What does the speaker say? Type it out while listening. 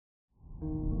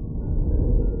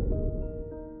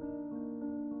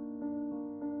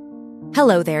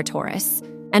Hello there, Taurus,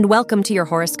 and welcome to your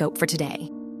horoscope for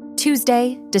today,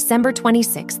 Tuesday, December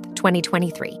 26th,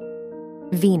 2023.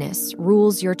 Venus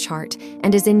rules your chart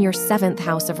and is in your 7th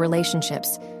house of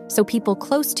relationships, so people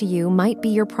close to you might be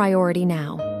your priority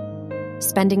now.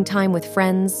 Spending time with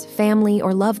friends, family,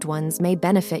 or loved ones may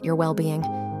benefit your well-being.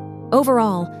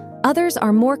 Overall, others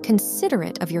are more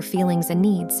considerate of your feelings and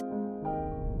needs.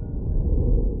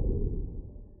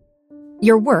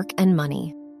 Your work and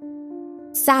money.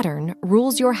 Saturn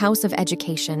rules your house of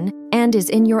education and is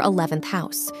in your 11th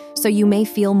house, so you may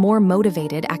feel more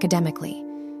motivated academically.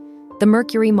 The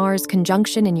Mercury-Mars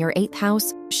conjunction in your 8th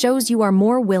house shows you are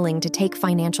more willing to take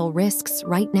financial risks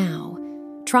right now.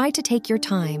 Try to take your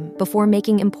time before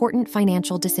making important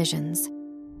financial decisions.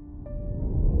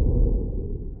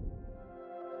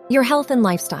 Your health and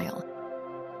lifestyle.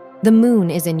 The moon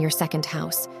is in your 2nd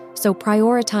house, so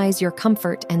prioritize your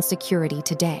comfort and security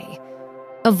today.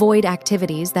 Avoid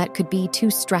activities that could be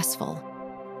too stressful.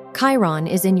 Chiron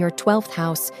is in your 12th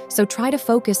house, so try to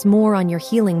focus more on your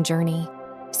healing journey.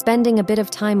 Spending a bit of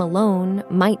time alone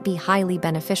might be highly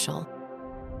beneficial.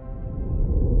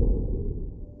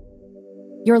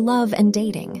 Your love and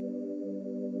dating.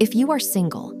 If you are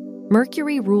single,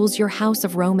 Mercury rules your house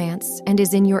of romance and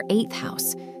is in your 8th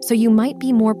house, so you might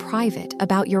be more private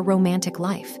about your romantic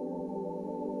life.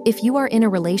 If you are in a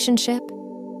relationship,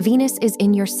 Venus is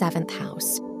in your 7th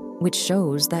house, which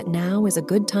shows that now is a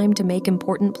good time to make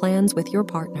important plans with your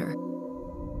partner.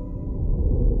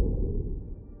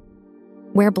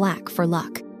 Wear black for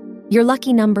luck. Your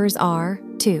lucky numbers are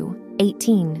 2,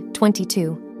 18,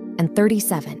 22, and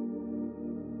 37.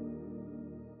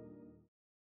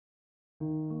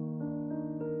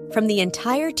 From the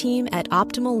entire team at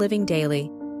Optimal Living Daily,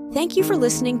 thank you for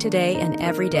listening today and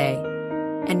every day.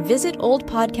 And visit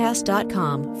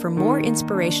oldpodcast.com for more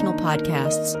inspirational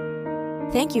podcasts.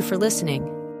 Thank you for listening.